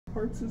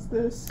parts is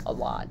this? A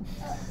lot.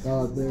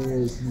 There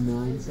is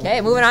 9 sections.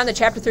 Okay, moving on to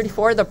chapter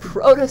 34, the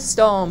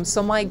protostome.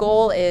 So my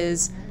goal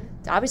is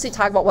to obviously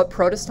talk about what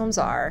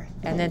protostomes are,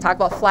 and then talk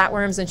about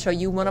flatworms and show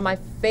you one of my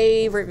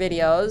favorite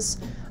videos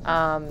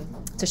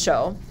to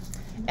show.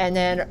 And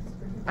then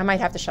I might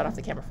have to shut off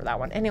the camera for that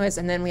one. Anyways,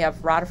 and then we have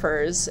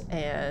rotifers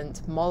and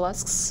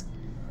mollusks.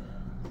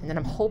 And then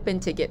I'm hoping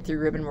to get through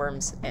ribbon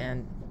worms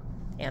and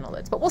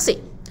annelids, but we'll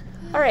see.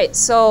 All right,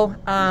 so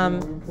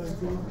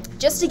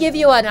just to give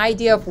you an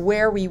idea of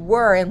where we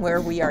were and where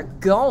we are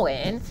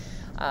going,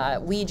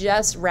 we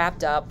just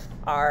wrapped up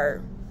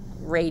our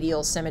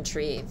radial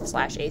symmetry /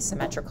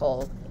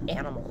 asymmetrical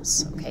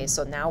animals. Okay,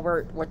 so now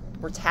we're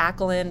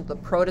tackling the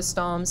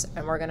protostomes,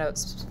 and we're gonna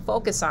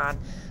focus on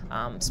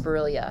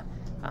Spirillea.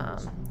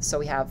 So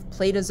we have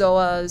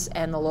Platyzoas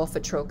and the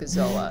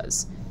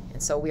Lophotrochozoas.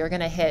 And so we are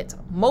gonna hit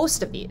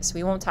most of these.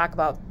 We won't talk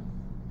about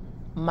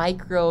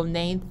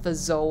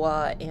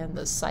Micrognathozoa and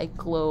the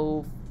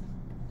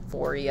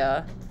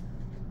Cyclophoria,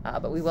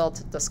 but we will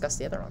discuss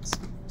the other ones.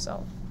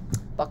 So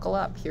buckle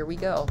up, here we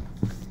go.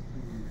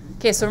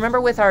 Okay, so remember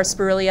with our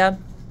Spirillea,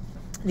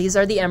 these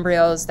are the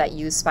embryos that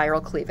use spiral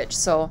cleavage.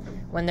 So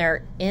when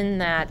they're in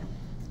that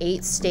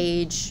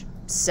 8-stage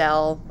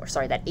cell, or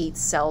sorry, that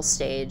 8-cell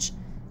stage,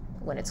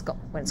 when it's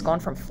gone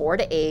from 4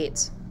 to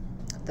 8,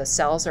 the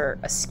cells are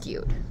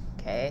askewed.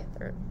 Okay,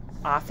 they're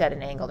off at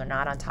an angle, they're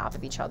not on top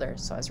of each other,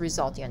 so as a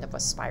result you end up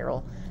with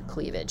spiral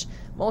cleavage.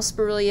 Most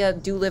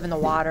Spirillea do live in the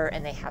water,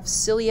 and they have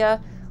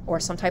cilia or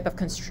some type of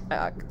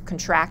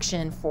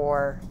contraction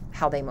for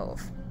how they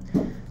move.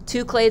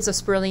 2 clades of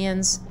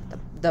Spirillians,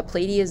 the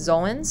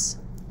Platyzoans,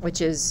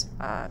 which is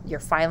your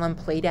phylum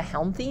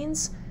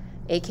Platyhelminthes,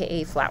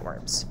 aka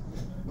flatworms.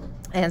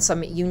 And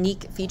some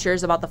unique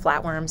features about the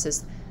flatworms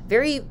is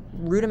very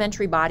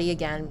rudimentary body,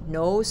 again,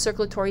 no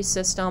circulatory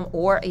system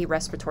or a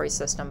respiratory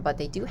system, but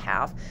they do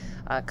have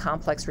a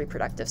complex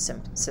reproductive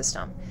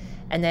system.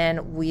 And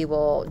then we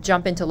will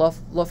jump into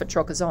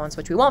Lophotrochozoans,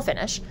 which we won't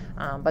finish,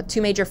 but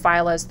 2 major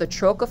phyla, the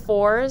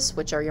Trochophores,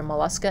 which are your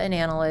mollusca and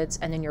annelids,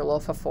 and then your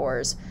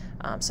Lophophores,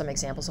 some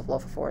examples of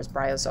Lophophores,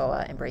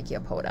 Bryozoa and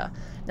Brachiopoda.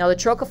 Now the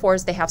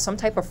Trochophores, they have some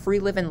type of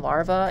free-living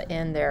larva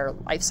in their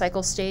life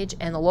cycle stage,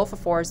 and the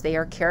Lophophores, they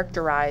are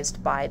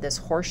characterized by this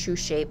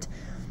horseshoe-shaped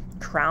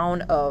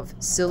crown of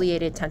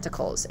ciliated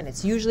tentacles, and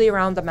it's usually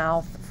around the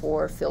mouth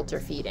for filter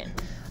feeding.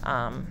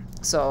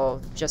 So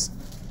just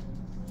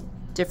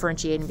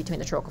differentiating between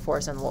the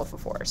Trochophores and the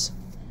Lophophores.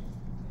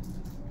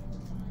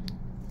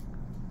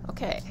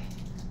 Okay.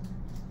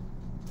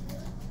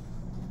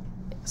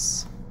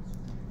 Yes.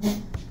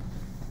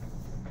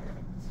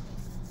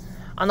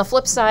 On the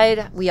flip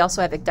side, we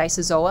also have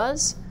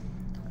Ecdysozoas.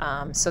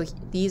 So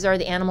these are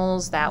the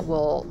animals that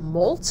will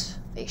molt.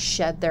 They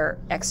shed their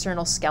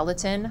external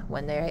skeleton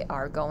when they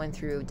are going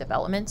through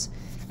development.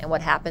 And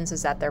what happens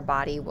is that their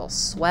body will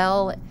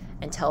swell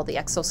until the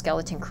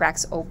exoskeleton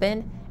cracks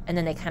open, and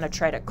then they kind of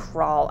try to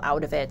crawl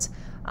out of it,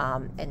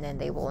 and then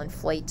they will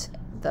inflate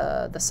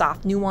the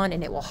soft new one,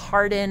 and it will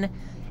harden,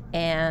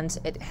 and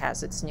it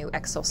has its new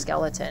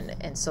exoskeleton.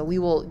 And so we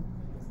will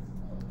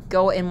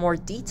go in more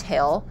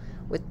detail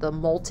with the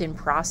molting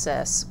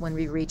process when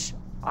we reach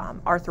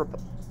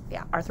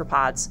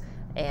arthropods,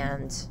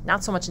 and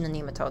not so much in the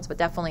nematodes, but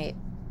definitely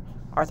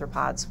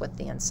arthropods with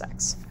the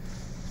insects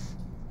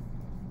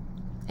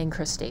and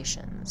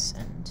crustaceans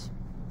and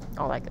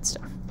all that good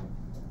stuff.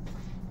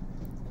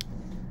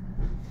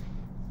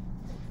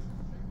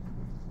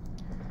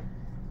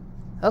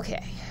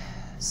 Okay,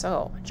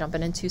 so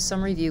jumping into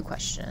some review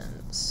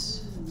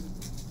questions.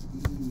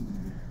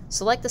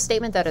 Select the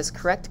statement that is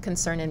correct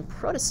concerning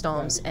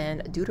protostomes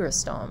and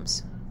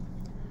deuterostomes.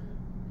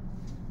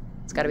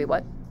 It's got to be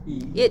what?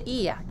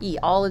 E.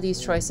 All of these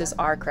choices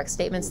are correct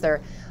statements.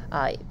 They're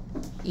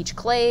each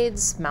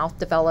clades, mouth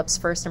develops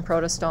first in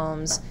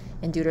protostomes.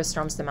 In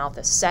deuterostomes, the mouth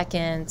is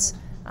second.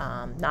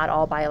 Not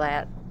all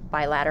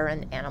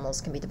bilateran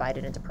animals can be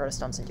divided into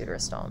protostomes and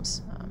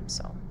deuterostomes.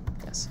 So,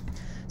 yes.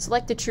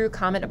 Select the true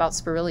comment about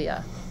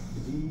Spirillea.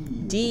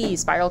 D,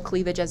 spiral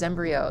cleavage as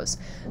embryos.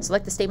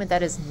 Select the statement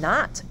that is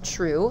not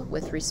true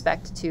with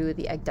respect to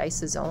the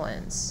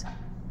Ecdysozoans.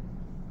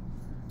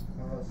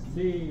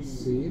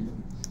 C.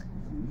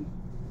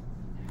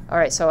 All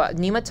right, so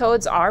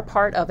nematodes are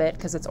part of it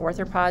because it's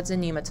arthropods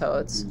and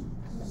nematodes.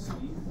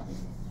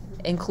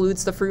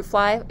 Includes the fruit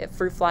fly.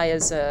 Fruit fly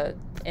is an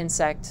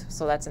insect,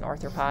 so that's an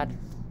arthropod.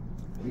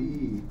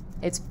 B.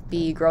 It's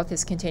B, growth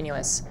is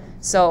continuous.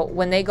 So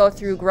when they go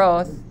through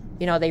growth,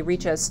 you know, they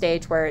reach a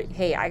stage where,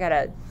 hey, I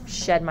gotta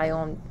shed my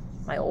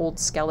old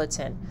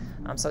skeleton.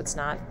 So it's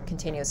not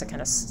continuous, it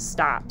kind of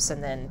stops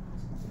and then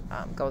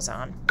goes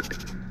on.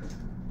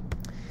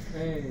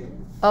 A.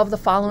 Of the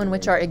following,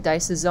 which are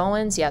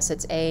Ecdysozoans? Yes,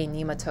 it's A,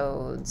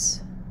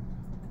 nematodes.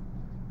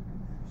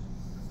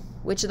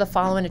 Which of the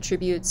following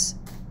attributes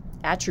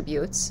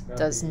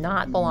does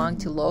not belong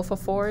to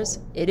Lophophores?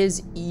 It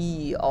is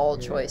E. All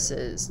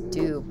choices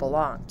do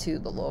belong to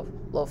the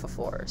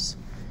Lophophores.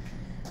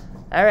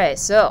 All right,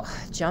 so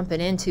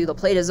jumping into the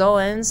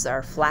Platyzoans,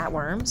 are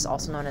flatworms,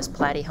 also known as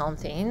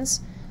Platyhelminthes.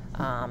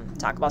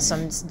 talk about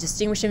some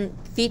distinguishing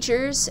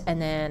features,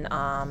 and then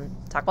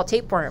talk about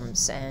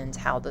tapeworms and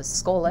how the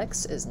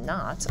scolex is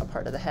not a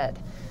part of the head.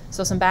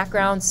 So some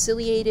background: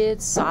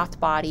 ciliated, soft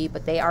body,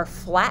 but they are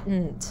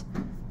flattened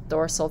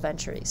dorsal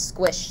ventrally,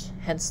 squished,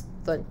 hence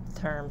the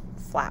term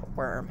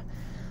flatworm.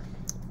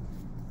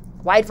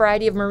 Wide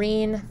variety of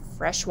marine,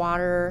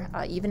 freshwater,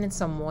 even in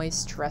some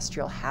moist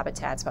terrestrial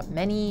habitats, but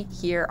many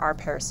here are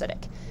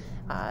parasitic.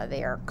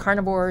 They are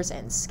carnivores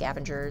and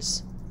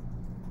scavengers.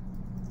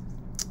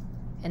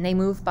 And they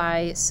move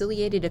by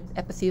ciliated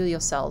epithelial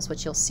cells,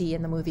 which you'll see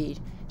in the movie,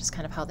 just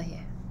kind of how they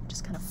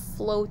just kind of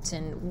float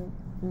and,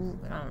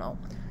 I don't know,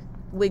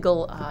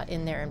 wiggle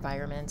in their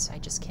environment. I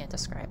just can't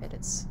describe it.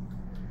 It's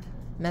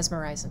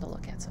mesmerizing to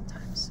look at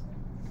sometimes.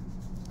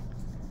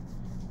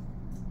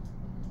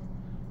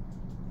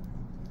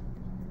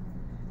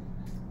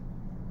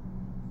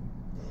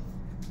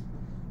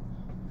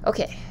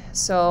 Okay,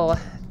 so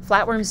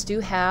flatworms do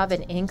have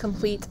an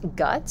incomplete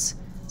gut,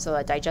 so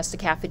a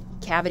digestive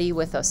cavity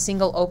with a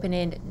single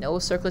opening, no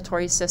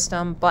circulatory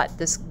system, but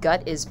this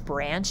gut is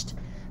branched,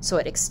 so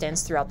it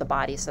extends throughout the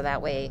body, so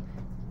that way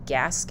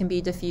gas can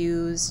be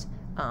diffused,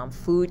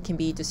 food can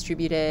be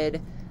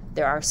distributed.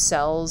 There are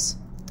cells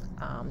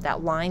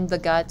that line the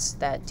gut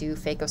that do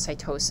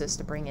phagocytosis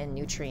to bring in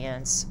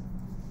nutrients.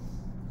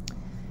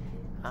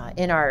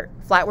 In our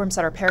flatworms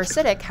that are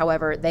parasitic,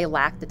 however, they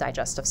lack the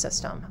digestive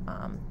system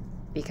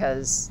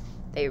because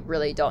they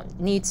really don't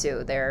need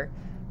to.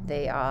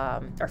 They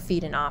are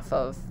feeding off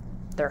of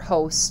their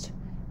host.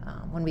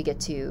 When we get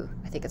to,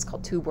 I think it's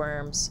called tube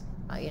worms,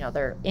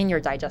 they're in your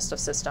digestive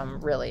system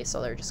really,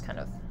 so they're just kind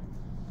of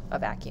a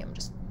vacuum,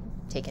 just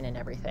taking in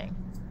everything.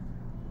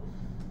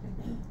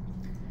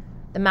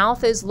 The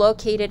mouth is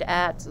located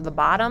at the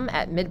bottom,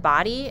 at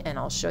mid-body, and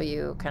I'll show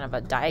you kind of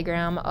a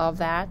diagram of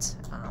that.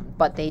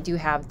 But they do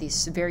have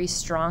these very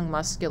strong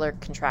muscular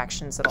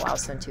contractions that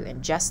allows them to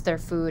ingest their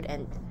food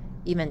and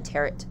even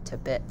tear it to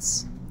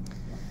bits.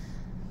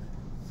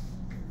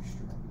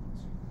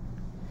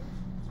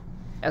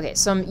 Okay,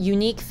 some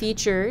unique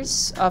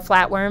features of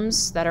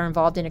flatworms that are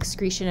involved in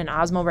excretion and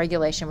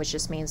osmoregulation, which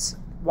just means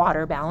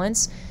water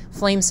balance.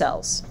 Flame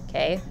cells,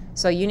 okay?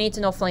 So you need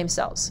to know flame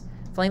cells.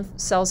 Flame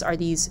cells are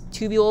these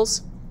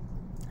tubules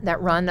that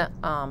run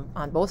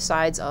on both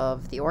sides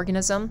of the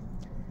organism.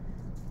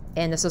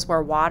 And this is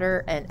where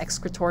water and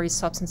excretory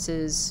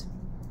substances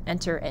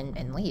enter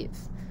and leave.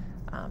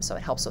 So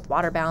it helps with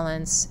water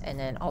balance and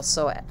then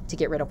also to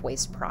get rid of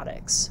waste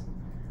products.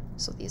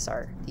 So these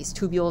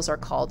tubules are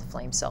called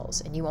flame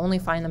cells, and you only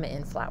find them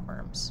in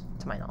flatworms,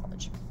 to my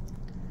knowledge.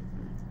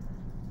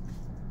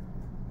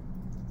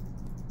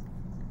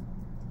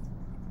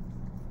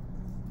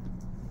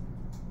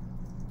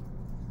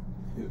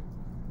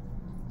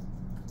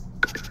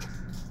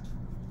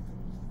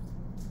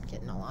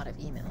 Getting a lot of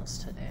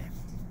emails today.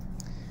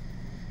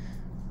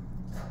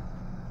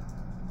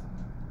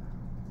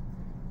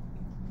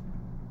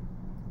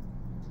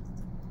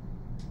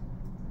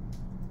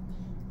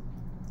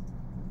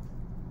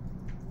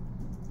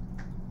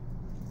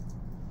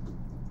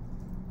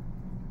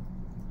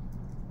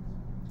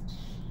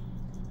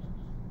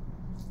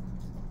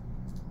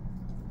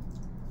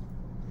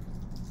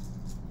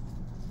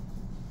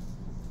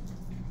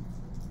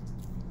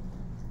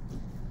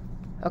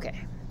 Okay,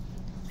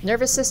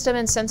 nervous system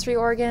and sensory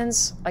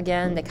organs,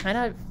 again, they kind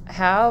of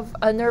have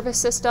a nervous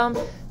system.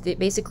 They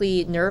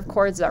basically nerve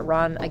cords that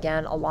run,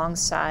 again,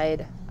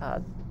 alongside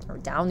or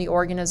down the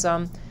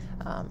organism,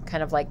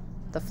 kind of like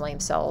the flame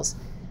cells.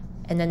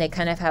 And then they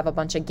kind of have a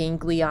bunch of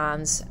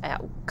ganglions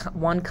at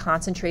one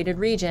concentrated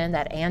region,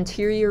 that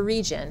anterior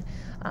region,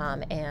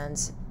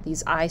 and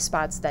these eye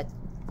spots that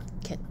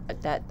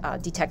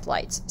detect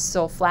light.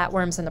 So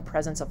flatworms, in the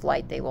presence of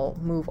light, they will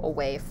move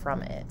away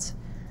from it.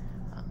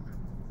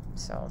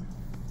 So,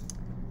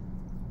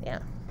 yeah.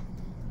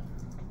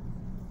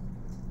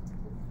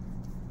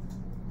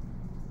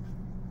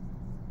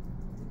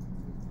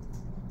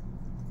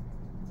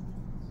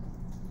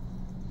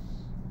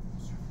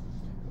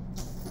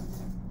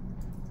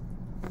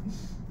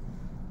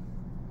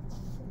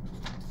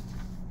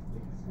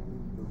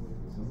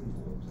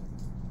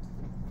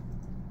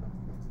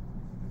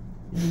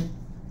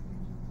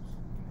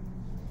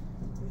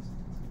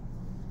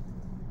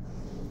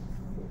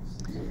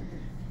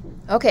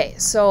 Okay,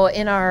 so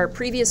in our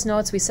previous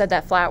notes, we said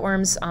that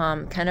flatworms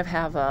kind of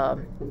have a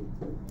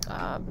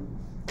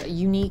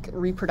unique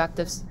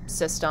reproductive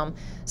system.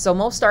 So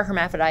most are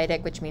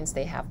hermaphroditic, which means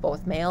they have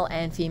both male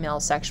and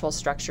female sexual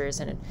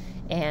structures,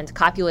 and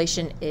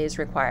copulation is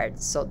required.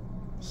 So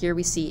here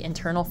we see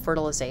internal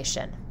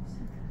fertilization.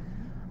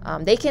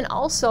 They can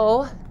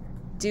also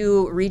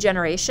do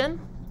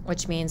regeneration,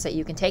 which means that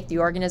you can take the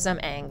organism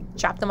and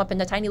chop them up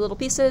into tiny little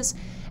pieces,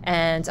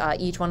 and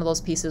each one of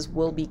those pieces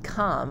will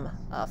become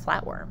a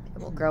flatworm.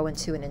 It will grow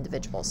into an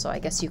individual. So I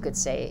guess you could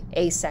say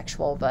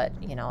asexual, but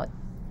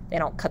they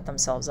don't cut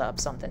themselves up.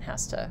 Something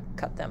has to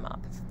cut them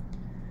up.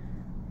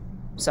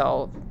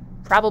 So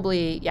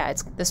probably, yeah,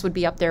 this would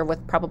be up there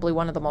with probably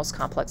one of the most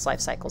complex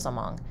life cycles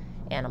among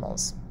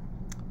animals.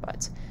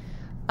 But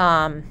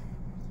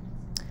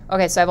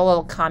Okay, so I have a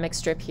little comic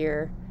strip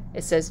here.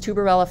 It says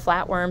Tuberella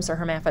flatworms are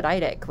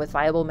hermaphroditic with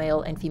viable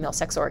male and female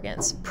sex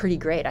organs. Pretty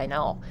great, I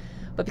know.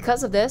 But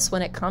because of this,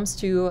 when it comes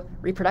to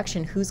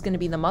reproduction, who's going to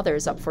be the mother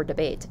is up for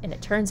debate. And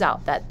it turns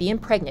out that being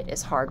pregnant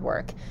is hard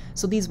work.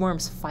 So these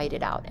worms fight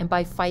it out. And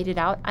by fight it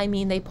out, I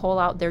mean they pull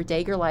out their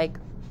dagger-like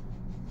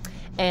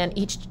and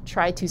each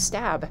try to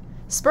stab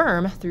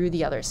sperm through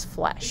the other's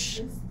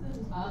flesh.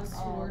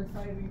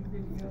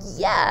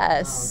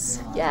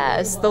 Yes,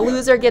 yes. The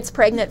loser gets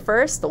pregnant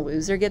first. The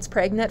loser gets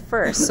pregnant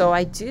first. So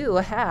I do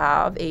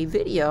have a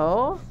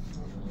video.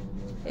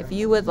 If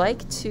you would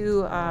like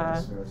to,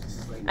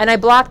 and I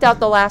blocked out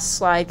the last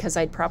slide because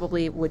I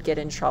probably would get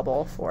in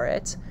trouble for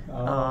it.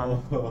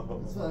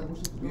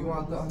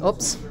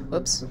 Oops,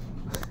 oops.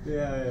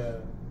 Yeah.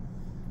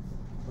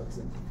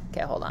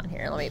 Okay, hold on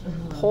here. Let me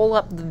pull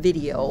up the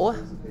video.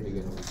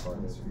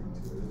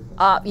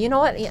 You know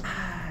what?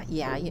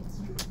 Yeah,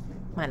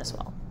 might as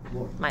well.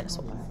 Might as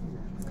well.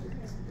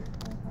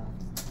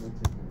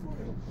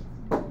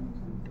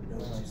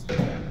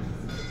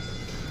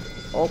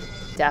 Oh,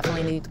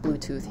 definitely need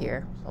Bluetooth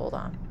here. Hold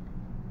on.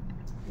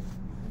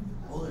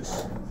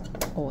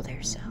 Oh,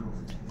 there's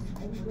sound.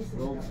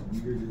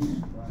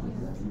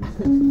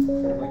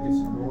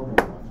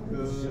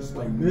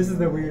 This is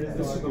the weirdest.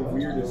 This is the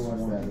weirdest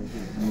one.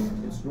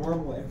 It's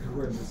normal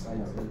everywhere in the site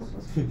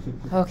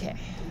is. Okay.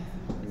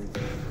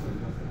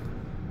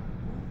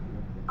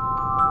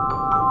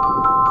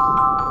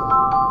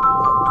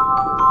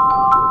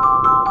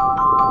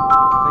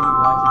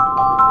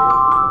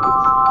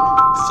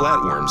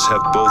 Flatworms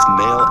have both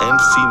male and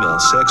female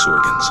sex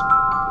organs.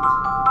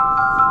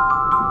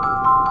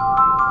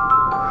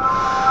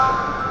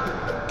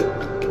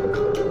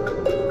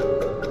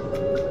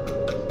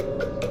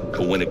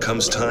 But when it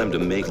comes time to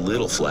make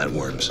little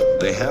flatworms,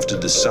 they have to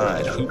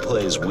decide who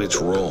plays which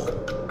role.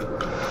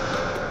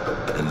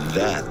 And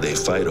that they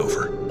fight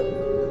over.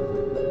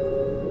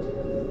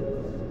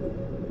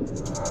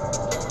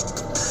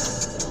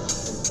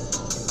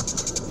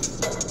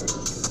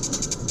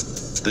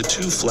 The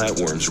two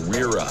flatworms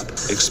rear up,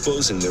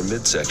 exposing their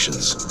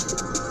midsections.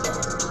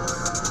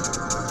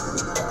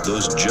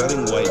 Those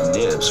jutting white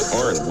nibs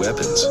aren't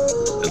weapons,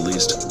 at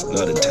least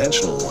not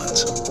intentional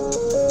ones.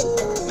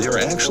 They are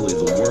actually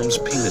the worm's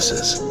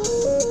penises,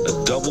 a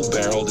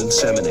double-barreled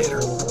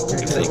inseminator,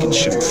 if they can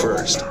shoot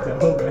first.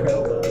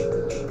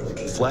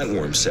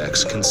 Flatworm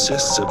sex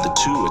consists of the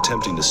two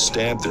attempting to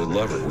stab their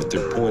lover with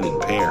their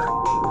pointed pair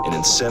and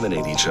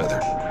inseminate each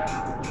other,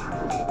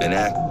 an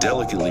act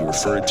delicately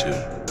referred to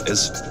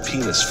as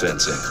penis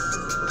fencing.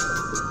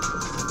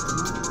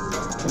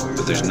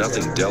 But there's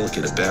nothing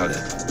delicate about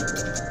it.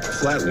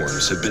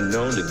 Flatworms have been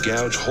known to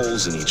gouge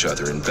holes in each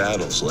other in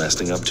battles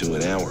lasting up to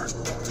an hour.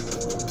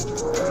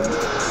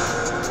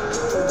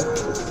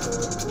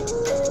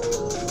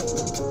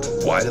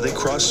 Why do they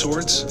cross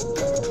swords?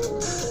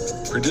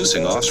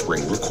 Producing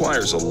offspring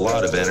requires a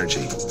lot of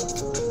energy.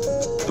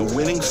 The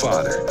winning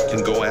father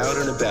can go out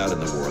and about in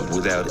the world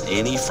without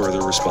any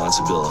further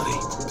responsibility.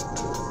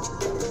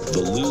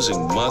 The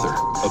losing mother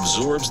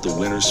absorbs the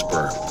winner's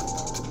sperm.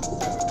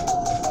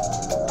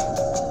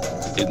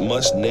 It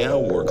must now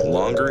work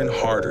longer and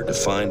harder to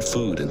find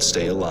food and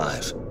stay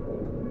alive.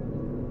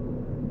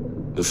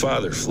 The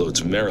father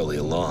floats merrily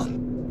along.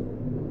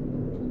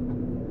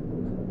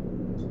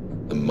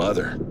 The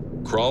mother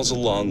crawls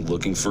along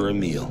looking for a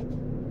meal,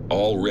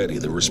 already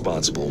the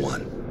responsible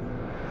one.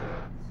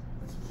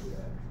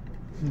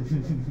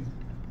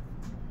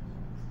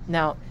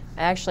 Now,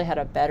 I actually had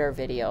a better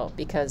video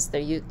because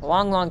a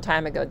long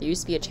time ago, there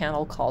used to be a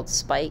channel called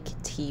Spike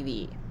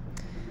TV.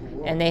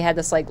 And they had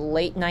this like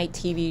late night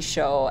TV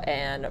show,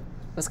 and it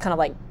was kind of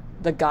like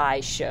the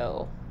guy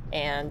show.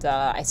 And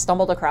I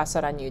stumbled across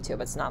it on YouTube.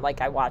 It's not like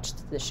I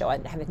watched the show. I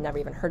have never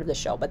even heard of the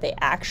show, but they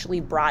actually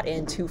brought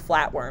in two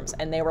flatworms,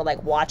 and they were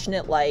like watching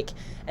it like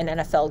an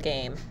NFL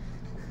game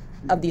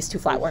of these two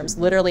flatworms,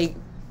 literally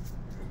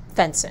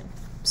fencing.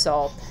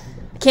 So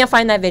I can't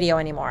find that video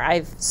anymore.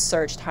 I've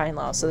searched high and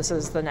low, so this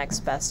is the next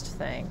best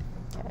thing.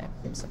 Okay,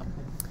 so.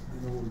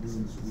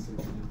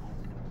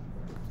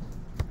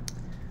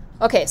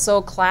 Okay,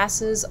 so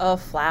classes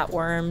of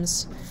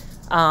flatworms.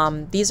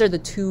 These are the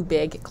two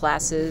big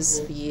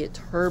classes, the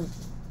Turbellaria.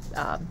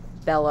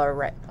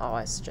 Oh,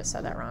 I just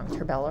said that wrong.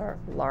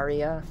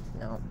 Turbellaria.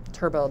 No,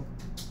 Turbellaria.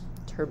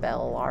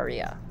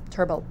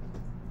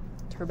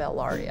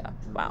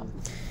 Wow.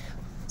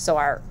 So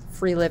our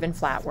free-living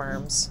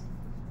flatworms.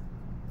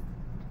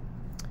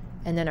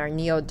 And then our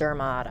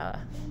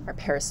Neodermata, our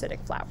parasitic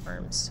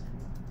flatworms.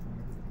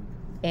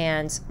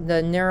 And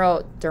the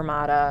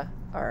Neurodermata,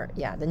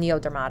 the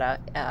Neodermata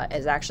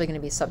is actually going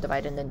to be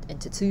subdivided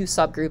into two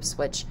subgroups,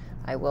 which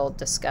I will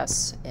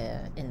discuss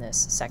in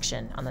this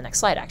section on the next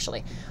slide,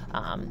 actually.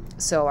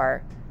 So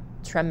our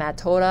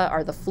Trematoda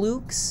are the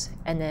flukes,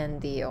 and then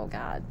the,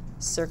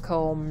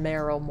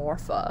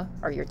 Cercomeromorpha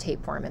are your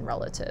tapeworm and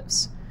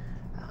relatives.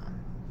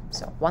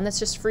 So one that's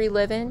just free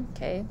living,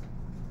 okay,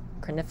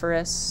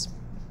 carnivorous,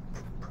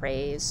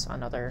 preys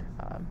on other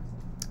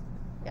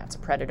yeah, it's a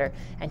predator.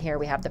 And here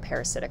we have the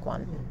parasitic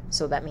one.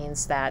 So that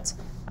means that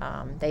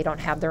they don't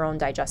have their own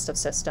digestive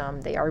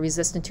system. They are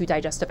resistant to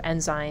digestive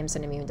enzymes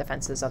and immune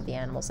defenses of the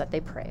animals that they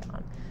prey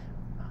on.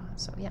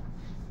 So yeah.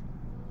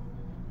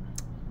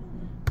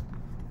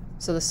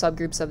 So the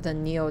subgroups of the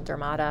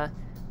Neodermata,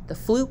 the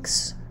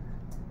flukes.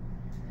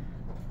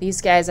 These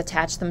guys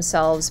attach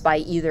themselves by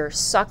either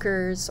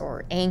suckers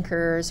or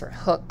anchors or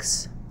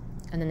hooks,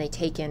 and then they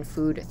take in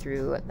food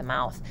through the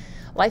mouth.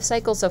 Life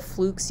cycles of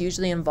flukes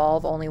usually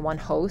involve only one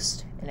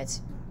host, and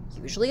it's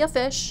usually a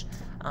fish,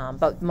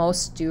 but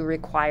most do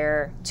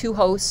require two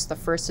hosts. The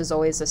first is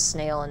always a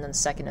snail, and then the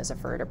second is a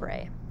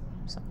vertebrae.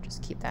 So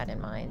just keep that in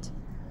mind.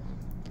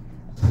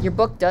 Your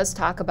book does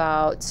talk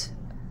about,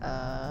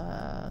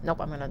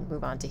 nope, I'm going to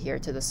move on to here,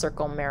 to the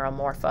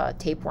Cercomeromorpha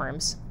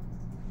tapeworms.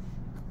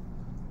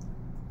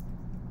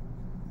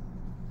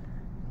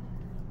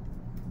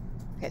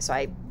 Okay, so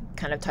I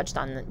kind of touched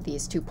on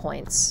these 2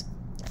 points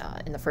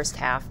in the first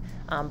half,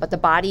 but the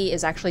body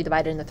is actually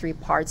divided into 3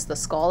 parts: the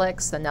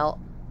scolex,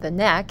 the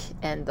neck,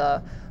 and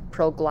the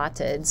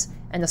proglottids.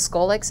 And the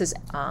scolex is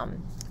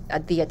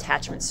the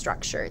attachment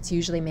structure. It's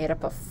usually made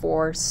up of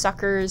 4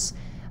 suckers,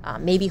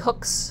 maybe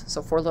hooks,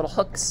 so 4 little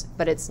hooks,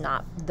 but it's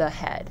not the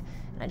head.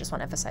 And I just want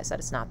to emphasize that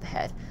it's not the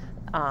head.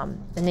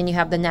 And then you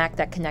have the neck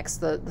that connects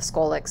the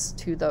scolex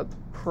to the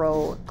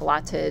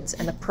proglottids,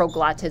 and the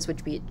proglottids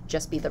would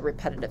just be the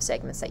repetitive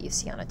segments that you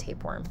see on a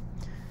tapeworm.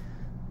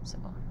 So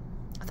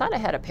I thought I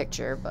had a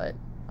picture, but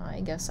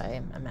I guess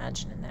I'm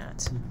imagining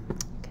that.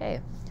 Okay.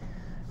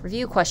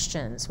 Review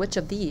questions. Which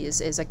of these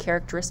is a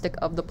characteristic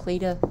of the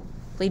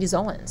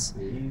Platyzoans?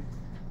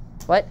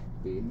 What?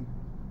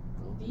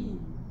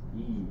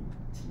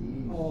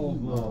 Oh,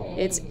 no.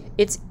 It's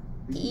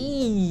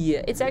E.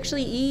 It's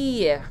actually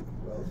E.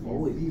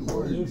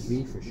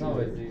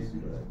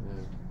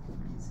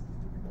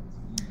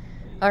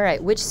 All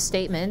right, which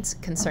statement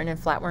concerning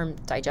flatworm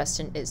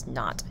digestion is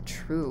not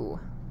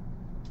true?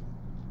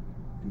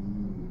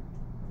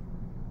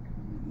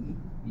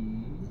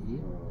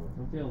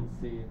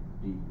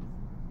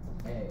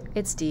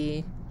 It's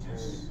D.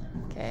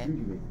 Okay.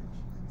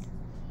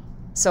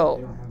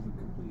 So,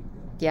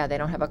 yeah, they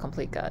don't have a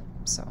complete gut,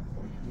 so.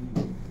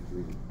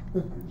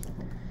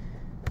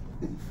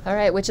 All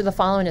right, which of the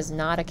following is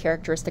not a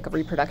characteristic of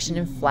reproduction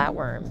in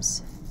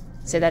flatworms?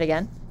 Say that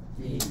again.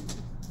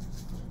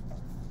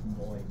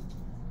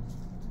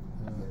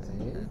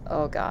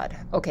 Oh God.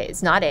 Okay,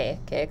 it's not A.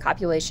 Okay,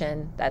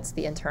 copulation. That's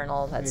the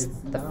internal. That's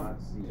It's not.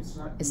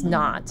 Is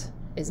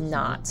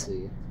not.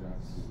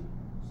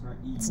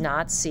 It's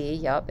not C.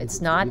 Yep. It's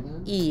not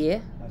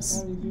E.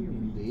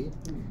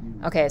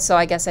 Okay, so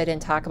I guess I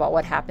didn't talk about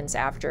what happens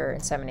after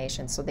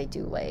insemination. So they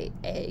do lay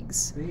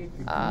eggs.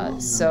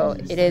 So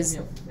it is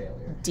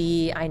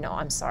D. I know.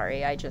 I'm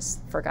sorry. I just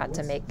forgot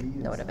to make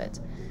note of it.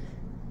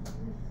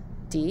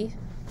 D.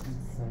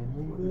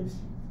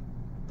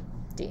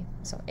 D.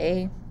 So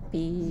A,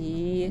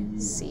 B,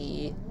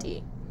 C,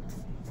 D.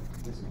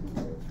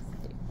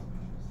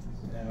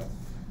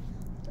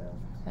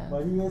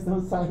 Why do you guys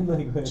don't sign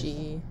language?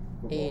 G,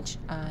 H,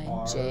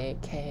 I, J,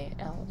 K,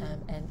 L,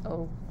 M, N,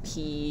 O,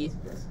 P.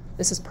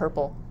 This is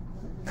purple.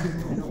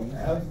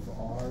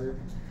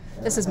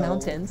 This is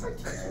mountains.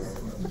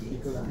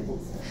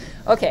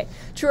 Okay,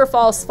 true or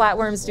false,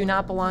 flatworms do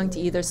not belong to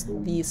either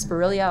the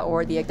Spirilla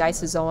or the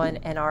Ecdysozoan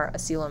and are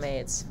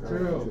acoelomates.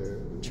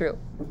 True. True.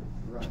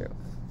 True.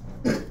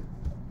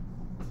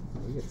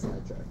 We get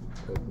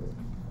sidetracked quickly.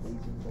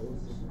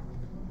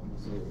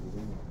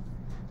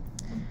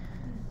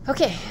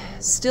 Okay,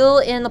 still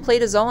in the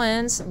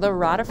Platyzoans, the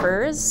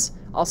rotifers,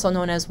 also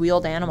known as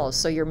wheeled animals.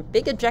 So your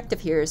big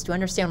objective here is to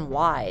understand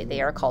why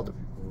they are called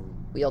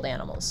wheeled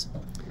animals.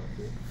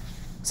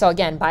 So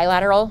again,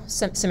 bilateral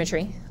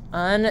symmetry,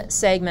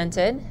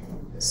 unsegmented,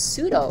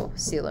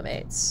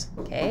 pseudocoelomates.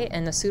 Okay,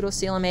 and the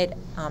pseudocoelomate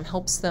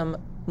helps them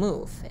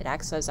move. It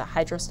acts as a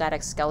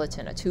hydrostatic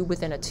skeleton, a tube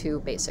within a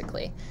tube,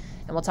 basically.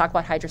 And we'll talk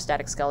about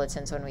hydrostatic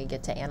skeletons when we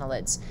get to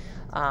annelids.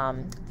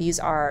 These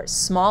are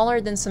smaller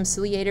than some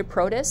ciliated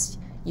protists.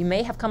 You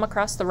may have come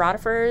across the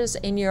rotifers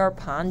in your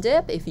pond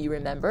dip, if you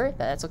remember, but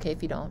that's okay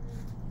if you don't.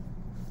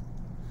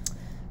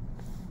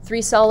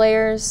 3 cell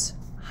layers,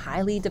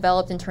 highly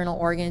developed internal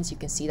organs. You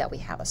can see that we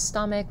have a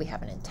stomach, we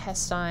have an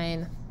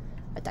intestine,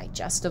 a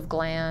digestive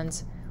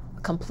gland,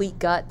 a complete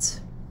gut.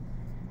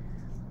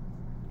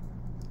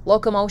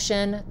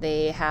 Locomotion,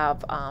 they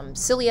have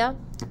cilia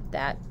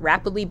that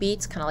rapidly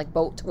beats, kind of like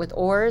boat with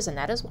oars, and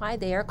that is why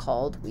they are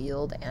called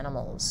wheeled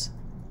animals.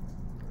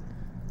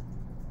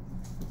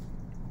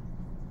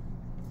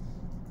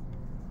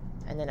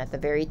 And then at the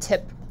very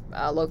tip,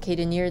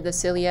 located near the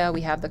cilia,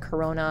 we have the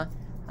corona,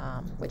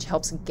 which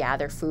helps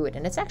gather food,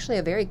 and it's actually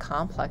a very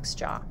complex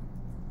jaw.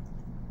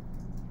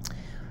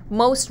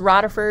 Most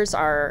rotifers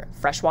are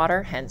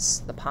freshwater, hence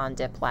the pond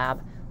dip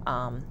lab.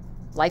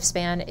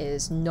 Lifespan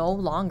is no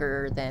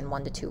longer than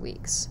 1 to 2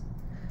 weeks.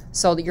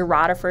 So your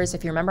rotifers,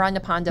 if you remember on the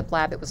pond dip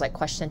lab, it was like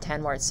question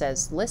 10 where it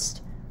says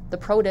list the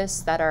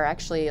protists that are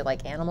actually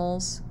like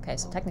animals. Okay,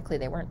 so technically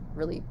they weren't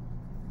really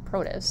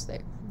protists.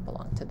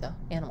 belong to the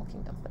animal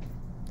kingdom, but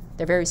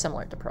they're very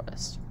similar to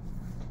protists.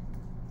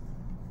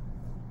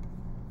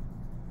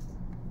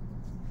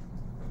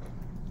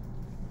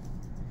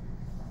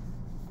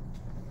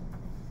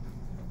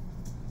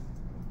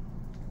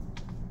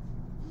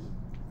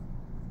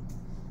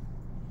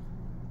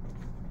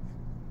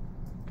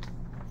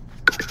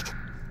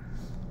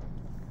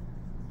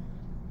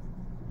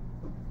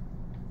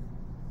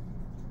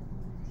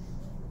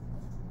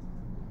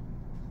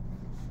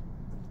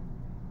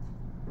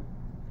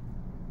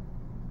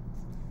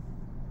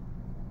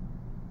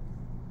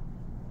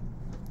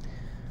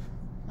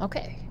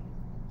 Okay,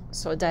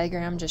 so a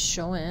diagram just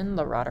showing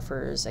the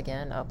rotifers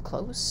again up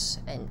close.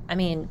 And I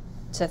mean,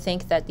 to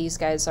think that these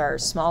guys are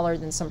smaller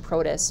than some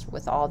protists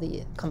with all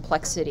the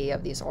complexity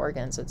of these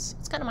organs, it's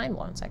kind of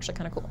mind-blowing. It's actually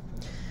kind of cool.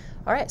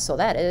 All right, so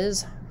that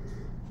is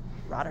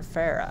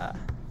Rotifera.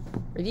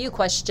 Review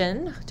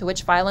question: to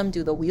which phylum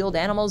do the wheeled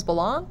animals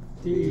belong?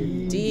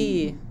 D.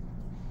 D.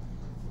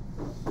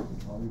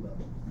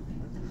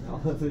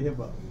 All of the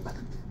above.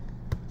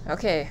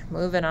 Okay,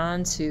 moving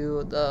on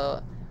to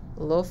the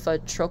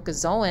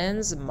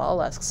Lophotrochozoans,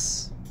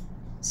 mollusks.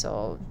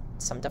 So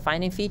some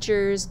defining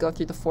features, go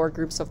through the 4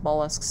 groups of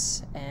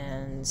mollusks,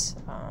 and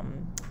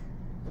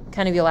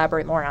kind of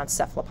elaborate more on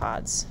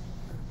cephalopods.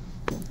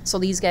 So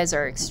these guys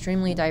are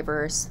extremely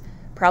diverse,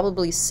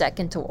 probably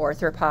second to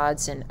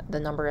arthropods in the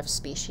number of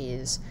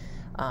species.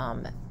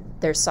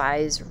 Their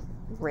size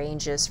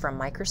ranges from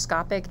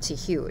microscopic to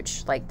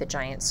huge, like the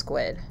giant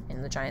squid.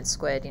 And the giant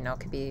squid, you know,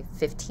 could be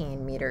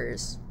 15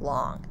 meters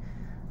long.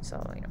 So,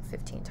 you know,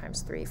 15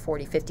 times 3,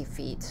 40, 50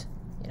 feet,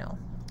 you know.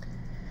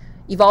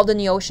 Evolved in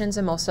the oceans,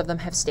 and most of them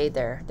have stayed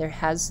there. There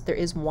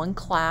is one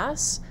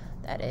class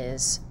that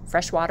is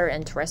freshwater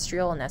and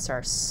terrestrial, and that's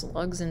our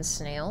slugs and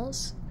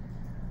snails.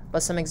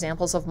 But some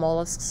examples of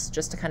mollusks,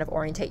 just to kind of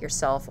orientate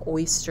yourself: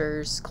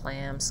 oysters,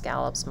 clams,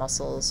 scallops,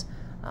 mussels,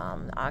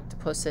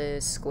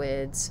 octopuses,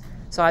 squids.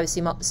 So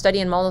obviously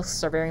studying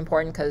mollusks are very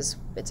important because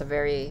it's a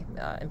very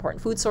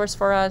important food source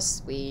for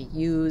us. We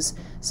use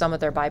some of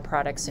their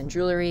byproducts in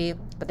jewelry,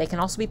 but they can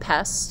also be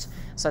pests.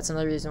 So that's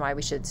another reason why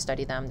we should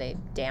study them. They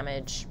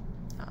damage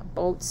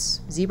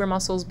boats. Zebra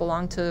mussels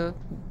belong to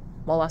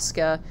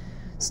mollusca.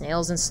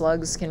 Snails and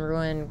slugs can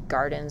ruin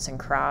gardens and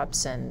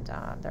crops, and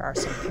there are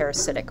some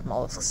parasitic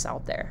mollusks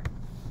out there.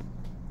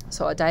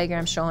 So a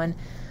diagram showing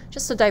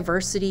just a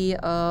diversity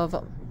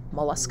of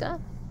mollusca.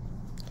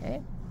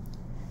 Okay.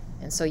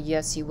 And so,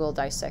 yes, you will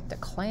dissect a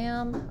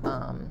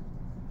clam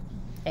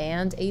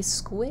and a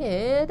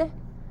squid.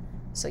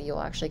 So you'll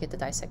actually get to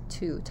dissect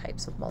 2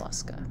 types of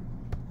mollusca.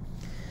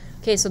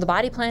 Okay, so the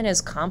body plan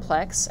is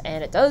complex,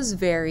 and it does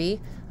vary,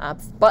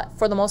 but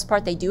for the most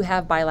part, they do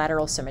have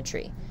bilateral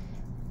symmetry.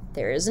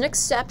 There is an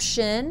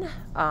exception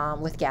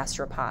with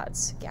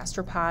gastropods.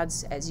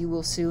 Gastropods, as you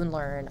will soon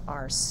learn,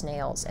 are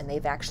snails, and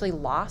they've actually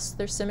lost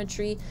their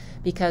symmetry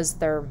because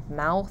their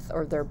mouth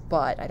or their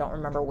butt, I don't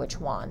remember which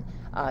one,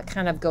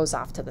 kind of goes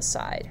off to the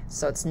side.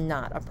 So it's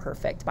not a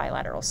perfect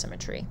bilateral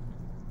symmetry.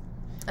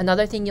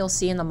 Another thing you'll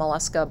see in the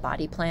mollusca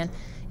body plan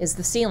is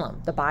the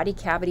coelom. The body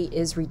cavity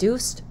is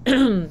reduced,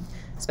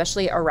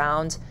 especially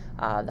around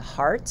the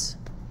heart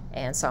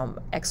and some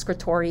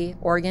excretory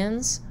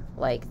organs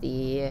like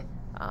the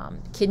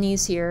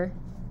kidneys here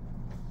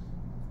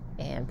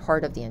and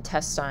part of the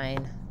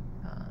intestine.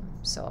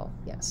 So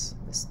yes,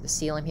 the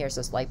coelom here is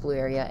this light blue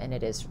area, and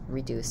it is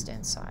reduced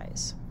in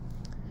size.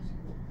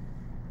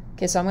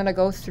 Okay, so I'm going to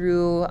go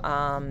through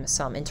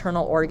some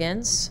internal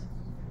organs.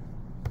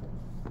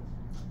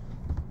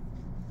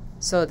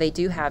 So they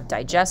do have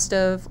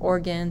digestive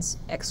organs,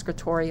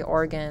 excretory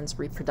organs,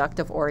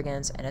 reproductive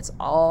organs, and it's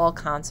all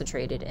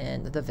concentrated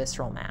in the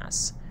visceral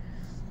mass,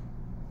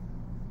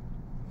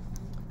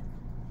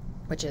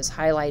 which is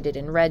highlighted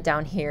in red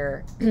down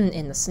here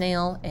in the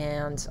snail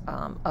and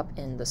up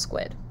in the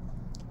squid.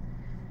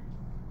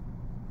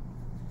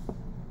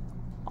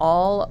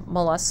 All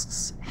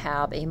mollusks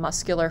have a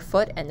muscular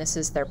foot, and this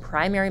is their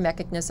primary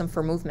mechanism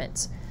for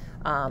movement.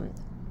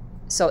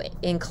 So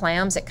in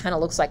clams, it kind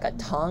of looks like a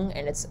tongue,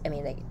 and it's, I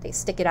mean, they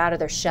stick it out of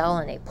their shell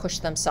and they push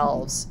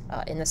themselves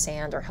in the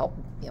sand or help,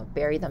 you know,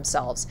 bury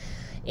themselves.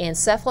 In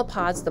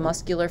cephalopods, the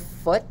muscular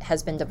foot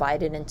has been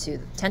divided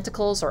into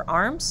tentacles or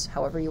arms,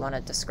 however you want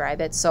to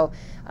describe it. So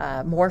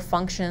more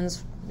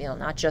functions, you know,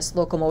 not just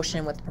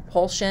locomotion with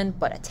propulsion,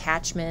 but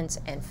attachment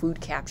and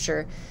food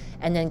capture.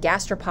 And then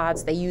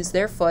gastropods, they use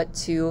their foot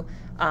to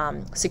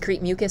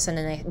secrete mucus, and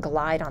then they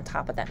glide on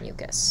top of that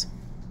mucus.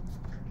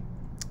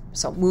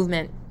 So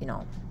movement, you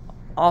know,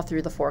 all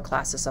through the 4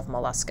 classes of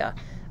mollusca,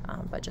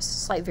 but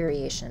just slight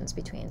variations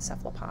between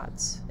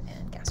cephalopods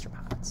and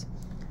gastropods.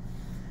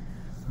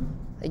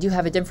 They do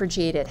have a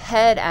differentiated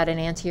head at an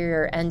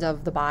anterior end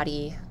of the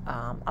body,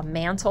 a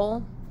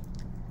mantle.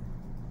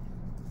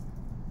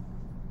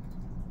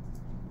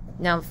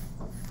 Now,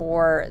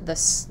 for the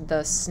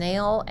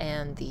snail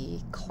and the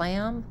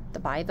clam, the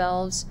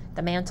bivalves,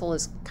 the mantle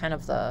is kind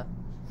of the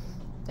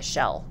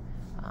shell.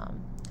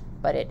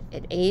 But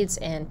it aids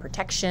in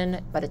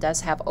protection, but it does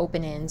have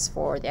openings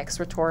for the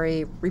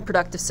excretory,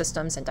 reproductive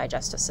systems, and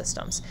digestive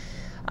systems.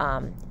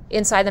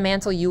 Inside the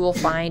mantle, you will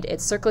find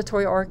its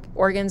circulatory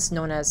organs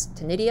known as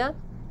ctenidia,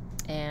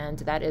 and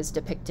that is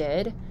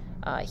depicted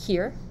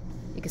here.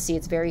 You can see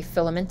it's very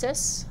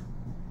filamentous,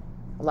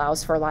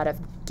 allows for a lot of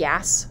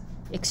gas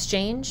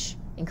exchange,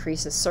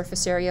 increases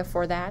surface area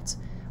for that,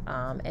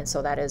 and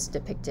so that is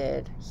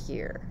depicted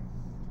here,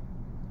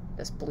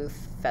 this blue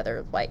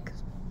feather-like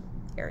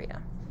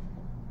area.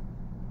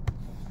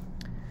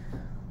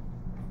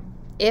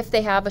 If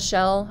they have a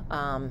shell,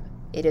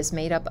 it is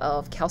made up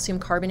of calcium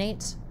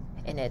carbonate,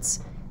 and it's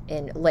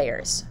in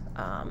layers.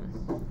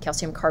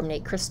 Calcium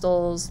carbonate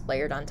crystals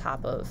layered on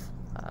top of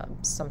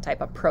some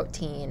type of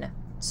protein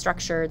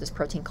structure, this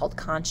protein called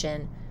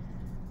conchin.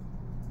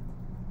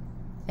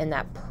 And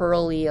that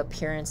pearly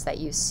appearance that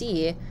you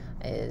see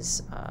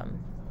is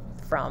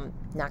from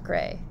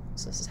nacre.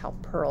 So this is how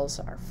pearls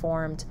are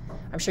formed.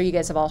 I'm sure you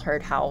guys have all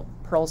heard how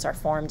pearls are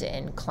formed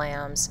in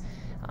clams.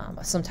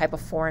 Some type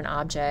of foreign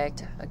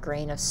object, a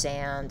grain of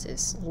sand,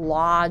 is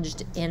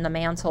lodged in the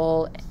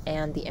mantle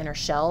and the inner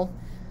shell.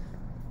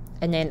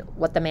 And then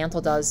what the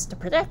mantle does to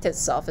protect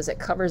itself is it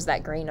covers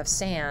that grain of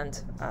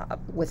sand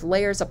with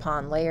layers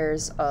upon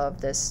layers of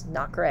this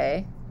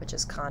nacre, which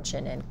is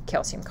conchin and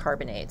calcium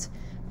carbonate,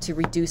 to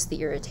reduce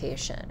the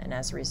irritation. And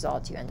as a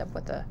result, you end up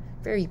with a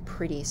very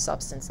pretty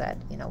substance that,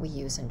 you know, we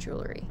use in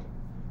jewelry.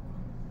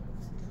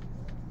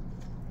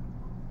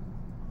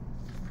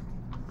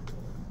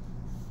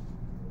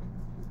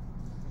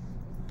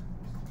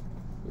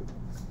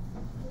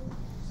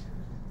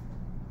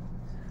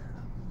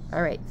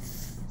 All right.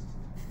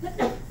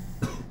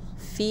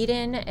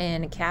 Feeding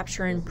and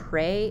capturing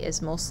prey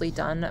is mostly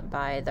done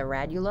by the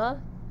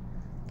radula.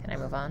 Can I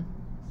move on?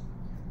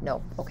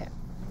 No. Okay.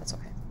 That's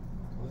okay.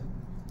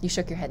 You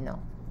shook your head no.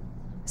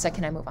 So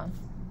can I move on?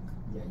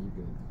 Yeah, you're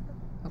good.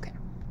 Okay.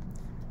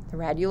 The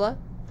radula.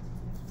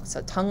 It's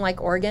a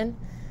tongue-like organ.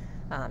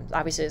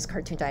 Obviously, this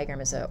cartoon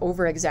diagram is an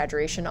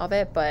over-exaggeration of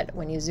it, but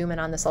when you zoom in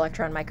on this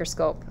electron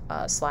microscope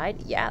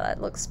slide, yeah, that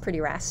looks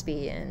pretty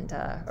raspy and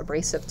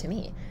abrasive to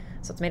me.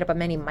 So it's made up of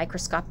many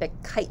microscopic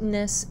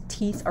chitinous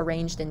teeth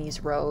arranged in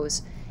these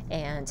rows.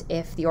 And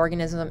if the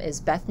organism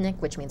is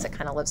bethnic, which means it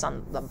kind of lives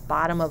on the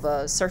bottom of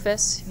a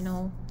surface, you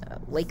know, a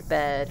lake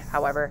bed,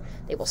 however,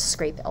 they will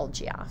scrape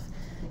algae off.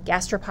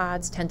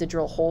 Gastropods tend to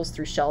drill holes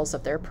through shells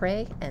of their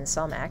prey, and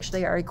some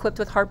actually are equipped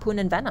with harpoon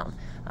and venom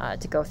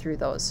to go through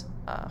those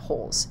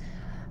holes.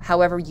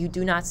 However, you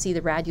do not see the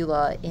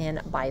radula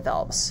in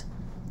bivalves.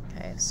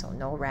 Okay, so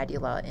no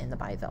radula in the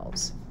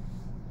bivalves.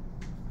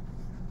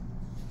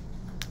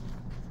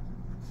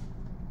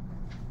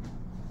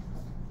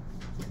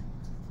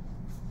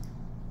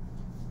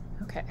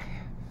 Okay.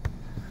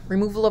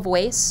 Removal of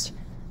waste,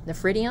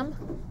 nephridium.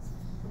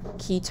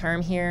 Key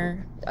term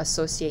here,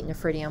 associate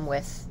nephridium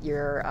with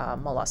your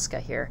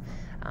mollusca here.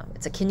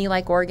 It's a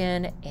kidney-like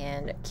organ,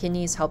 and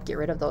kidneys help get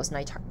rid of those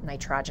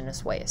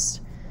nitrogenous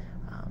waste.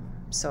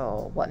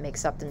 So what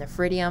makes up the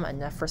nephridium? A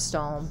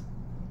nephrostome,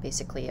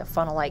 basically a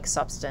funnel-like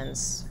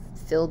substance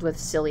filled with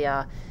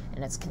cilia,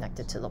 and it's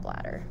connected to the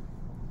bladder.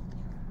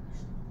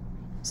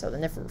 So the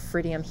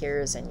nephridium here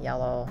is in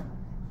yellow.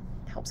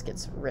 Helps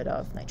get rid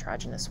of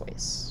nitrogenous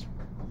waste.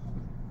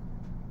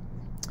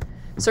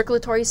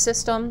 Circulatory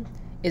system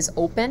is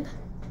open.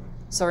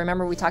 So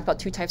remember we talked about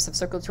two types of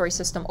circulatory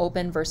system,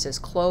 open versus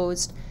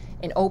closed.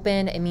 In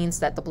open, it means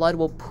that the blood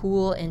will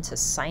pool into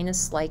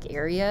sinus-like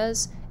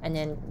areas and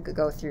then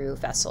go through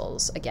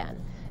vessels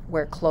again,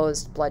 where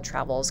closed blood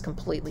travels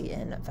completely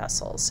in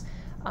vessels.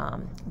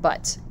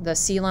 But the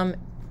coelom,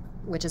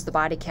 which is the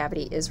body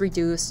cavity, is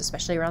reduced,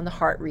 especially around the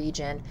heart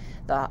region.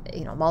 The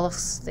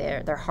mollusks,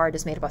 their heart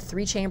is made up of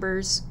 3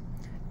 chambers,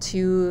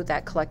 2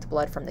 that collect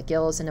blood from the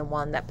gills, and then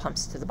 1 that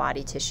pumps to the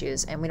body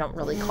tissues. And we don't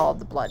really call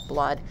the blood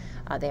blood;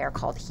 they are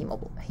called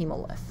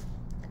hemolymph.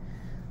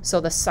 So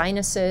the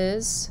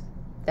sinuses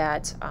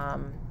that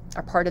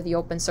are part of the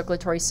open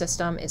circulatory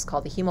system is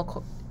called the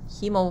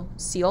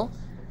hemocoel.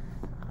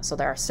 So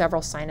there are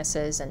several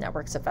sinuses and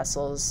networks of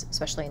vessels,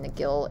 especially in the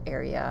gill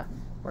area,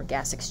 where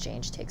gas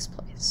exchange takes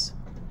place.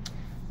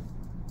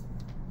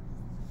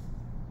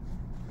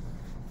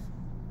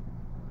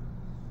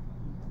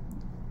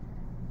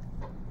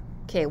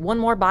 Okay, one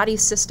more body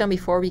system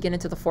before we get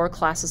into the 4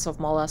 classes of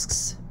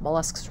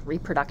mollusks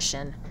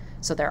reproduction.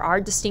 So there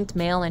are distinct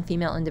male and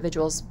female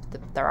individuals.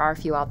 There are a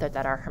few out there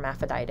that are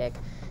hermaphroditic.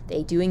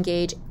 They do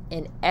engage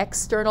in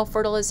external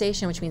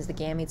fertilization, which means the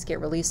gametes get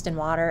released in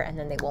water and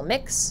then they will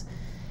mix.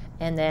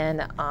 And then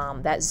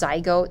that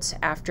zygote,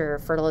 after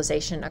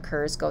fertilization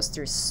occurs, goes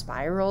through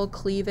spiral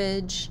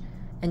cleavage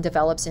and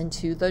develops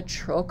into the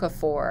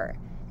trochophore.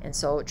 And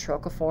so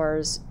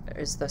trochophores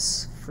is the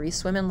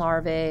free-swimming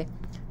larvae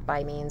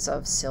by means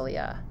of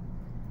cilia.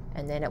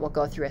 And then it will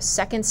go through a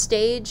second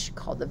stage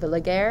called the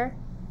villigare.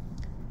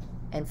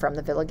 And from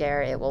the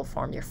villigare, it will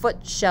form your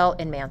foot, shell,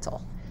 and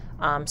mantle.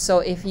 So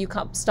if you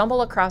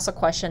stumble across a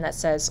question that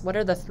says, what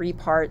are the 3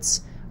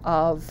 parts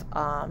of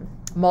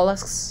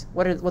mollusks,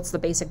 what's the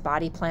basic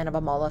body plan of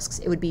a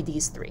mollusk? It would be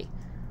these 3.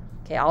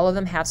 Okay, all of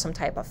them have some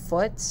type of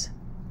foot.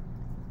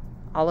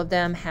 All of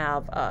them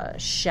have a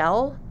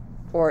shell,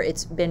 or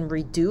it's been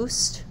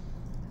reduced.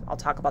 I'll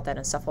talk about that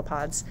in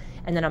cephalopods.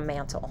 And then a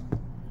mantle.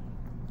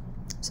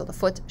 So the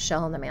foot,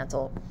 shell, and the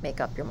mantle make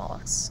up your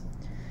mollusks.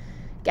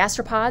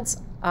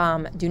 Gastropods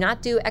do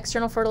not do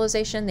external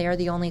fertilization. They are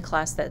the only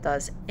class that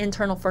does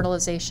internal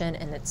fertilization,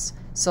 and it's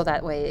so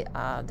that way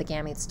the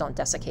gametes don't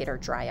desiccate or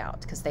dry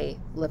out because they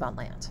live on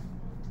land.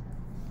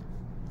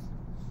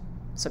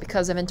 So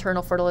because of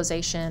internal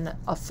fertilization,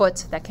 a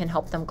foot that can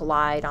help them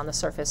glide on the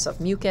surface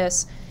of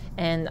mucus,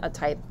 and a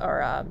type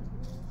or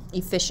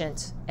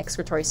efficient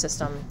excretory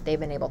system, they've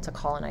been able to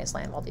colonize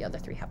land while the other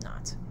three have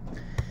not.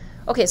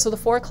 Okay, so the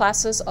 4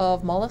 classes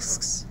of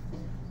mollusks,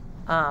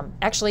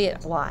 actually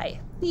lie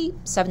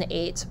 7 to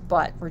 8,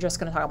 but we're just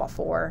going to talk about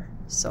 4.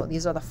 So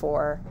these are the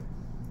 4: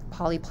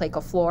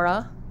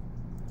 Polyplacoflora,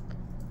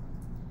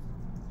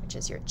 which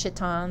is your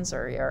chitons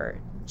or your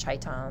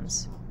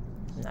chitons.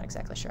 I'm not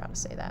exactly sure how to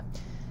say that.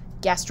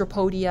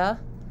 Gastropodia,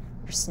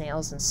 your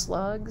snails and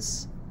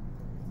slugs.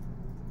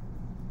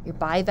 Your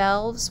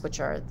bivalves, which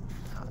are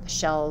the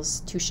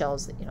shells, 2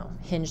 shells that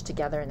hinge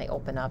together and they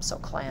open up, so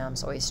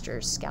clams,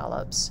 oysters,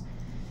 scallops.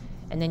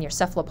 And then your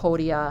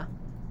cephalopodia,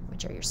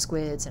 which are your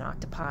squids and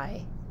octopi.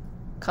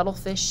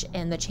 Cuttlefish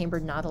and the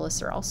chambered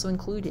nautilus are also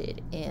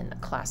included in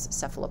class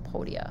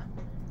Cephalopodia.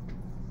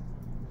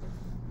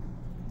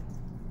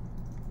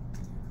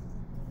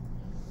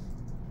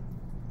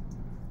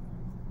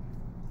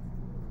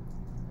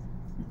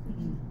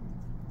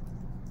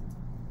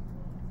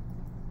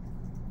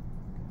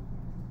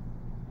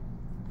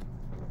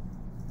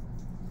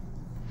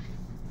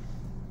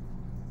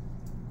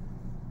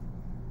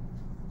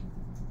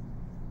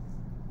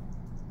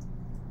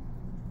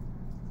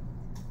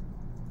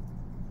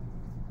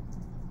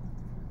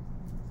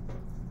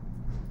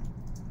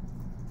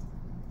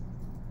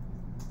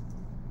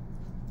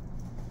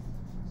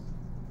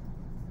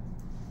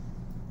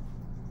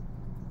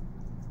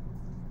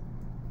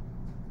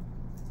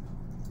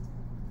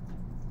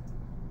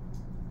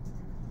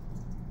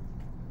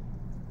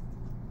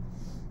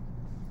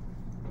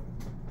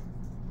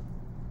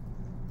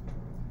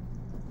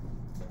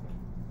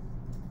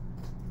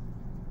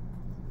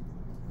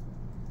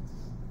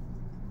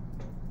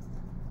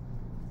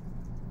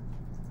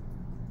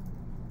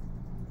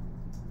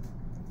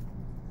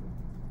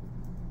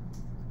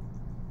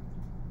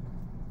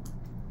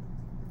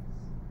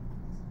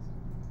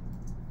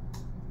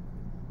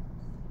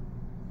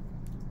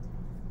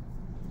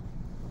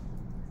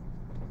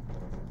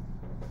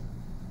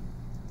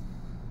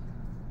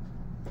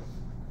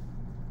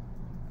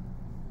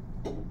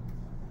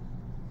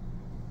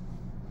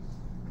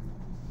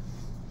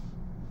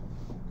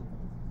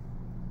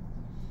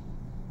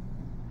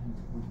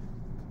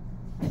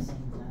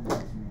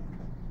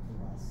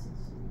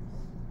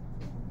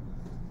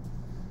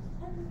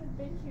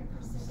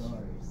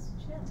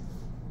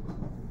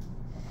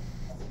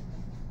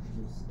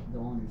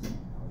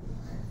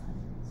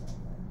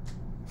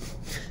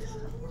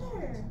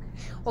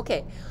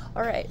 Okay,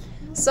 all right.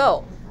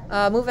 So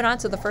moving on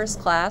to the first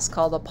class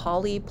called the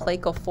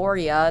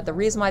Polyplacophoria. The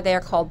reason why they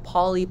are called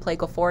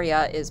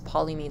Polyplacophoria is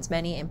poly means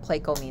many and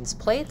placo means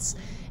plates.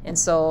 And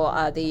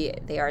so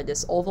they are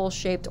this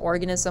oval-shaped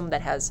organism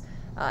that has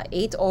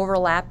 8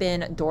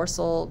 overlapping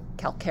dorsal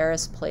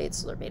calcareous plates.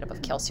 So they're made up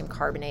of calcium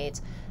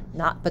carbonate.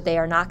 But they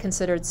are not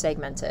considered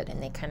segmented,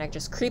 and they kind of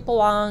just creep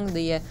along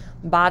the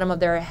bottom of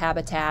their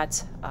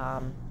habitat.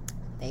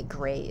 They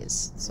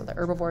graze. So the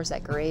herbivores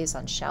that graze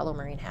on shallow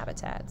marine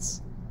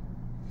habitats.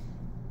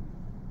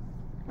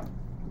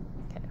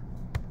 Okay.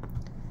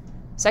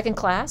 Second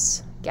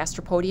class,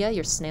 Gastropodia,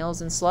 your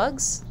snails and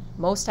slugs.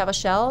 Most have a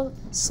shell.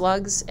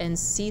 Slugs and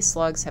sea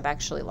slugs have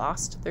actually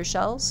lost their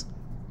shells.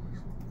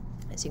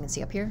 As you can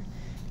see up here.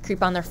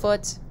 Creep on their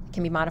foot,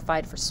 can be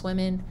modified for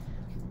swimming.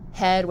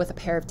 Head with a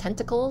pair of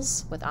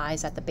tentacles, with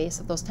eyes at the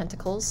base of those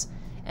tentacles,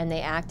 and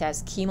they act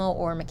as chemo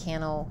or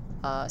mechano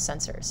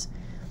sensors.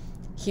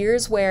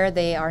 Here's where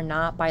they are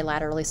not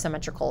bilaterally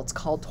symmetrical. It's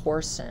called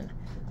torsion.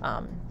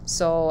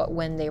 So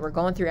when they were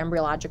going through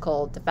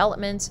embryological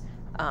development,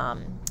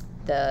 so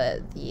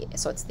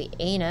it's the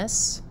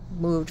anus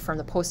moved from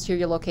the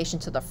posterior location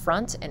to the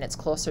front, and it's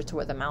closer to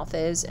where the mouth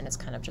is, and it's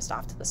kind of just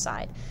off to the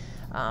side.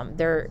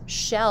 Their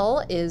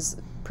shell is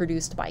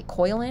produced by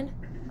coilin,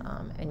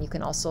 and you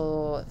can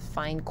also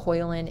find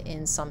coilin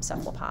in some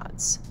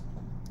cephalopods.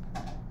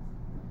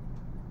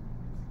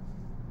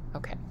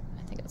 Okay,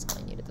 I think that's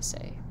all I needed to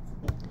say.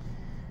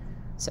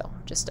 So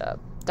just a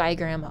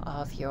diagram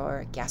of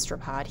your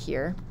gastropod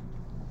here,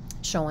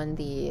 showing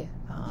the,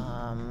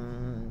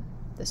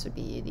 this would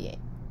be the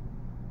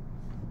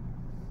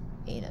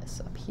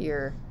anus up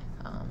here.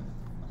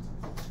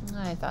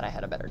 I thought I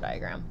had a better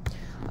diagram.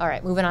 All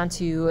right, moving on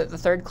to the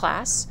third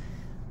class,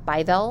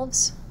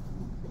 bivalves.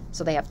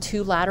 So they have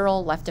 2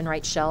 lateral left and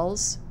right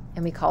shells,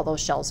 and we call those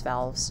shells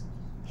valves.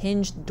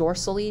 Hinged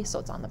dorsally, so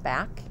it's on the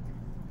back.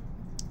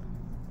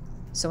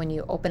 So when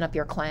you open up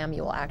your clam,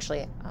 you will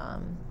actually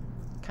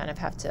kind of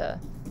have to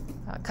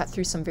cut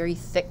through some very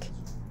thick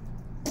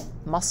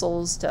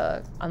muscles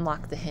to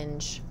unlock the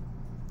hinge.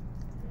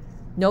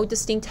 No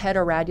distinct head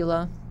or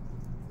radula.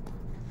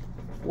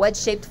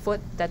 wedge-shaped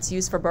foot that's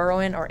used for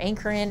burrowing or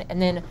anchoring.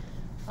 And then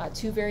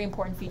two very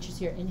important features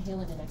here,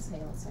 inhalant and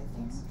exhalant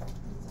siphons.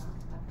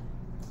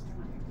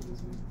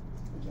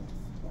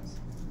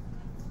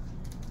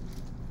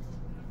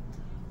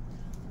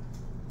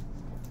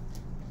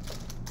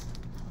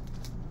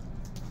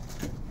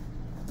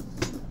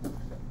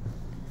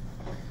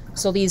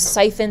 So these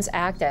siphons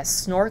act as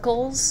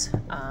snorkels.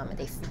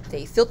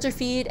 They filter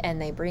feed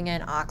and they bring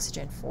in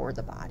oxygen for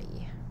the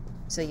body.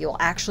 So you'll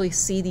actually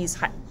see these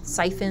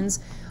siphons.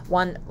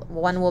 One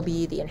will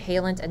be the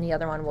inhalant and the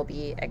other one will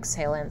be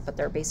exhalant, but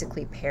they're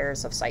basically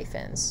pairs of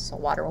siphons. So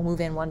water will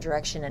move in one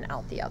direction and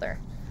out the other.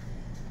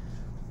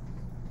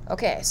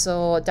 Okay,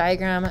 so a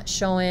diagram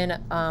showing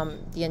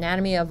the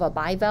anatomy of a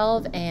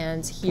bivalve,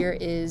 and here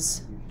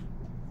is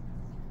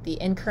the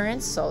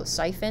incurrence. So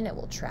siphon, it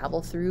will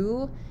travel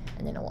through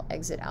and then it will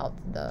exit out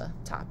the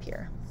top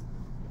here.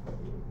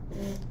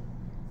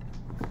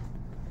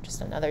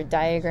 Just another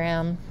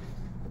diagram.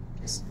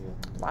 Just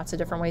lots of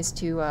different ways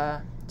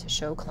to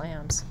show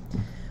clams.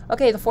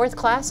 Okay, the fourth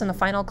class and the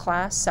final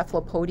class,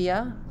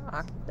 Cephalopodia,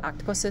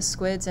 octopuses,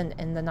 squids,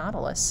 and the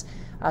nautilus.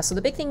 So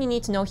the big thing you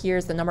need to know here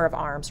is the number of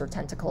arms or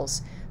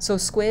tentacles. So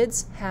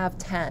squids have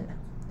 10,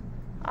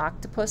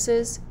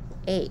 octopuses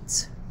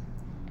 8,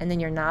 and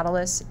then your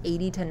nautilus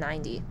 80 to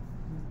 90.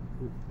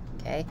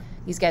 Okay,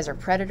 these guys are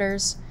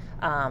predators.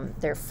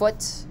 Their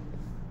foot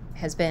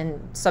has been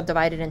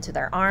subdivided into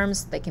their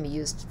arms. They can be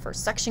used for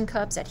suction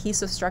cups,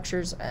 adhesive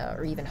structures,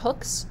 or even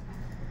hooks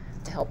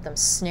to help them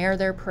snare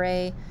their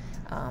prey.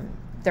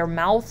 Their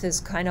mouth is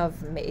kind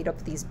of made up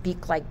of these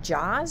beak-like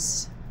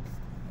jaws,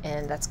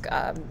 and that's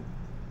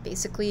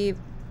basically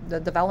the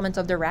development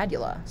of their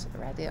radula. So the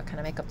radula kind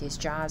of make up these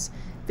jaws.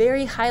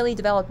 Very highly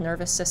developed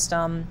nervous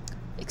system,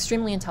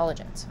 extremely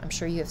intelligent. I'm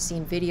sure you have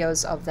seen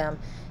videos of them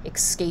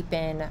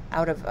escaping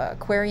out of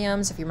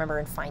aquariums. If you remember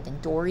in Finding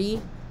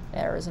Dory,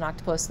 there was an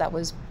octopus that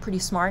was pretty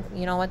smart.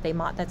 You know what?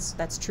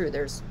 That's true.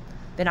 There's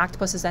been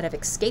octopuses that have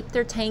escaped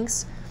their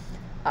tanks,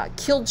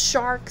 killed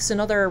sharks and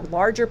other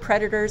larger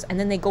predators, and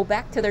then they go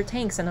back to their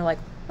tanks and they're like,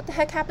 what the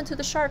heck happened to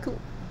the shark?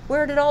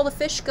 Where did all the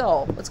fish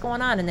go? What's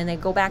going on? And then they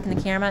go back in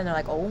the camera and they're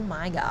like, oh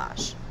my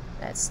gosh,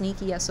 that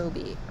sneaky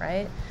SOB,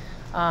 right?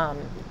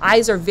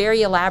 Eyes are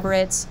very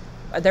elaborate.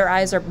 Their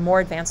eyes are more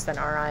advanced than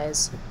our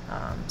eyes.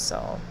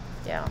 So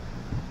yeah.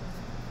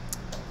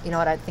 You know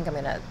what,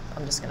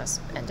 I'm just gonna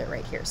end it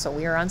right here. So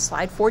we are on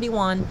slide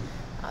 41.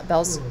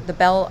 The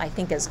bell, I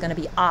think, is gonna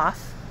be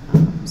off.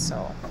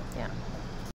 So yeah.